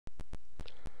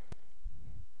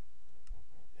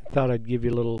thought I'd give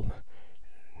you a little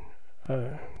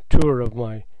tour of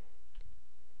my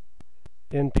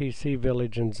NPC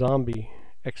village and zombie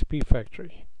XP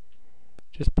factory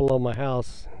just below my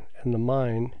house and the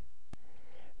mine.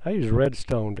 I use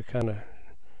redstone to kind of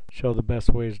show the best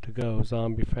ways to go.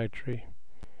 Zombie factory.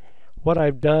 What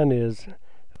I've done is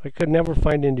I could never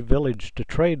find any village to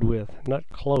trade with, not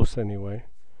close anyway.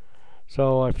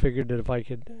 So I figured that if I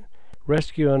could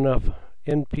rescue enough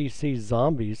NPC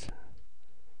zombies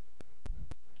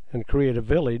and create a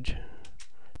village,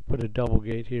 put a double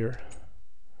gate here.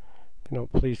 You know,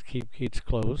 please keep gates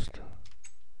closed.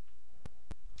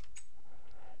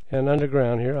 And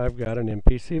underground here I've got an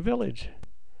NPC village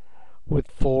with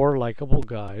 4 likable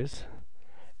guys,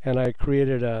 and I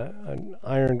created an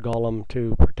iron golem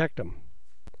to protect them.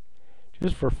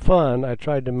 Just for fun, I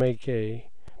tried to make a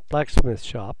blacksmith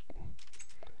shop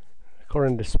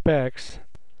according to specs,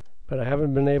 but I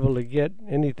haven't been able to get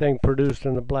anything produced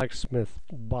in the blacksmith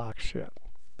box yet.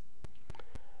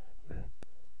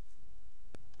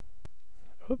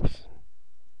 Oops.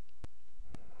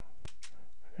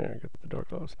 There, get the door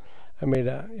closed. I made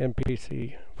a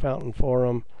NPC fountain for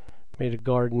them, made a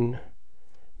garden,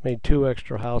 made 2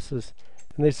 extra houses,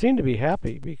 and they seem to be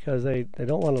happy because they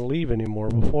don't want to leave anymore.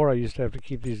 Before I used to have to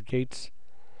keep these gates.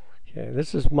 Okay,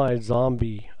 this is my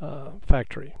zombie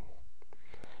factory,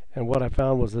 and what I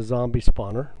found was a zombie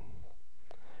spawner,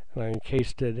 and I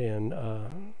encased it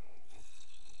in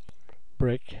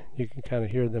brick. You can kind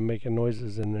of hear them making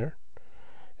noises in there.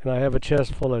 And I have a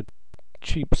chest full of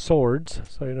cheap swords,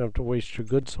 so you don't have to waste your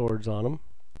good swords on them.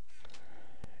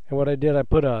 And what I did, I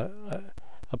put a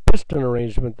piston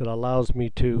arrangement that allows me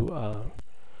to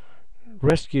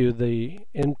rescue the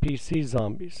NPC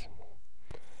zombies.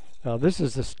 Now this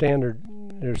is the standard.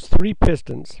 There's 3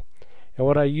 pistons, and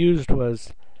what I used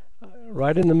was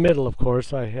right in the middle, of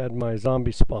course, I had my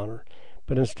zombie spawner,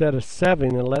 but instead of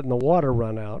severing and letting the water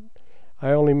run out,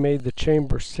 I only made the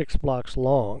chamber 6 blocks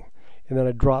long, and then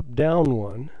I dropped down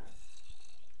one,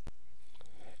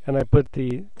 and I put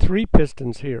the 3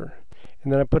 pistons here,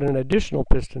 and then I put an additional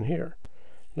piston here.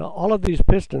 Now all of these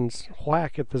pistons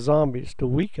whack at the zombies to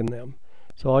weaken them,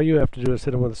 so all you have to do is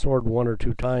hit them with a sword 1 or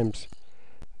 2 times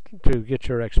to get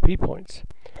your XP points.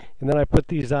 And then I put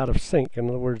these out of sync. In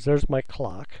other words, there's my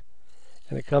clock,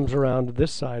 and it comes around to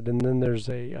this side, and then there's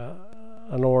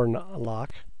an ore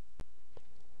lock,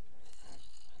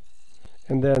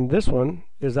 and then this one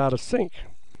is out of sync.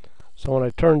 So when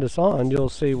I turn this on, you'll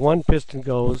see one piston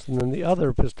goes and then the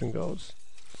other piston goes.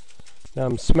 Now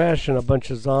I'm smashing a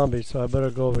bunch of zombies, so I better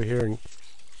go over here and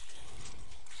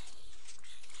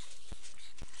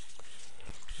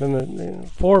then the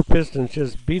 4 pistons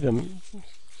just beat them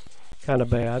kind of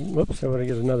bad. Whoops, I want to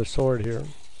get another sword here.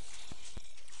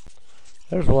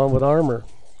 There's one with armor.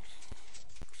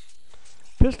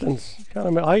 Pistons, kind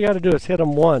of, all you got to do is hit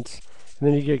them once, and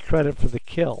then you get credit for the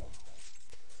kill.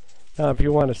 Now if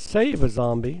you want to save a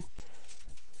zombie,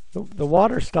 the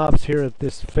water stops here at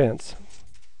this fence.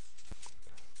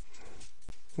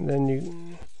 And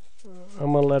then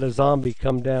I'm going to let a zombie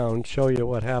come down and show you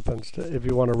what happens if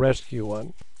you want to rescue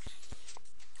one.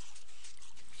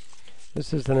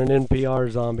 This isn't an NPR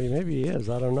zombie. Maybe he is,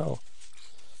 I don't know.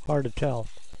 Hard to tell.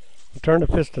 I'll turn the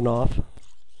piston off.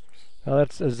 Now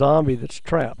that's a zombie that's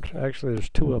trapped. Actually, there's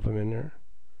 2 of them in there.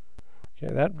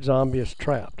 Okay, that zombie is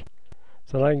trapped.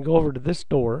 So then I can go over to this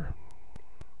door,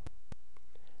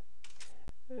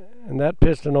 and that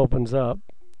piston opens up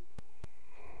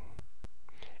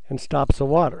and stops the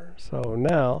water. So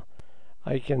now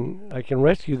I can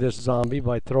rescue this zombie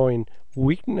by throwing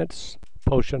weakness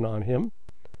potion on him,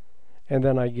 and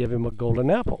then I give him a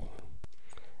golden apple,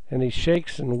 and he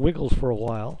shakes and wiggles for a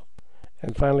while,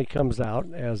 and finally comes out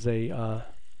as an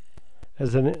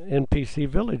NPC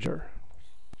villager.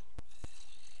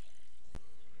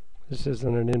 This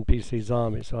isn't an NPC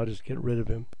zombie, so I'll just get rid of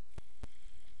him.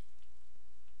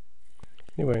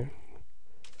 Anyway,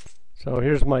 so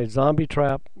here's my zombie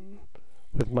trap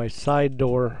with my side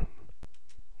door.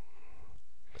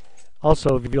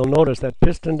 Also, if you'll notice that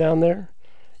piston down there,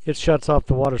 it shuts off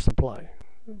the water supply.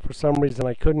 For some reason,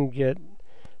 I couldn't get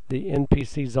the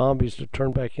NPC zombies to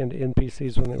turn back into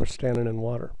NPCs when they were standing in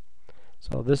water.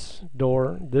 So this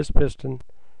door, this piston,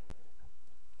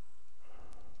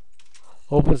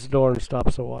 opens the door and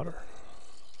stops the water.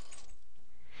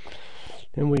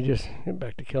 And we just get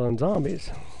back to killing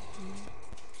zombies.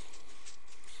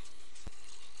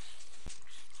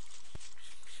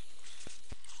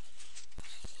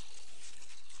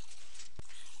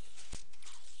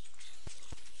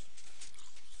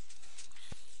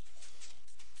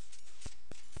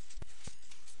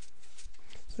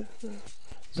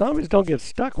 Zombies don't get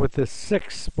stuck with this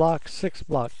six block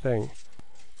thing.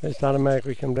 They just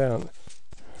automatically come down.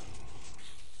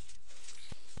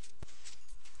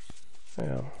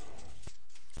 Yeah.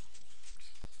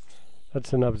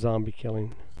 That's enough zombie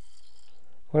killing.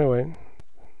 Anyway,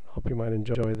 hope you might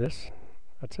enjoy this.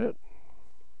 That's it.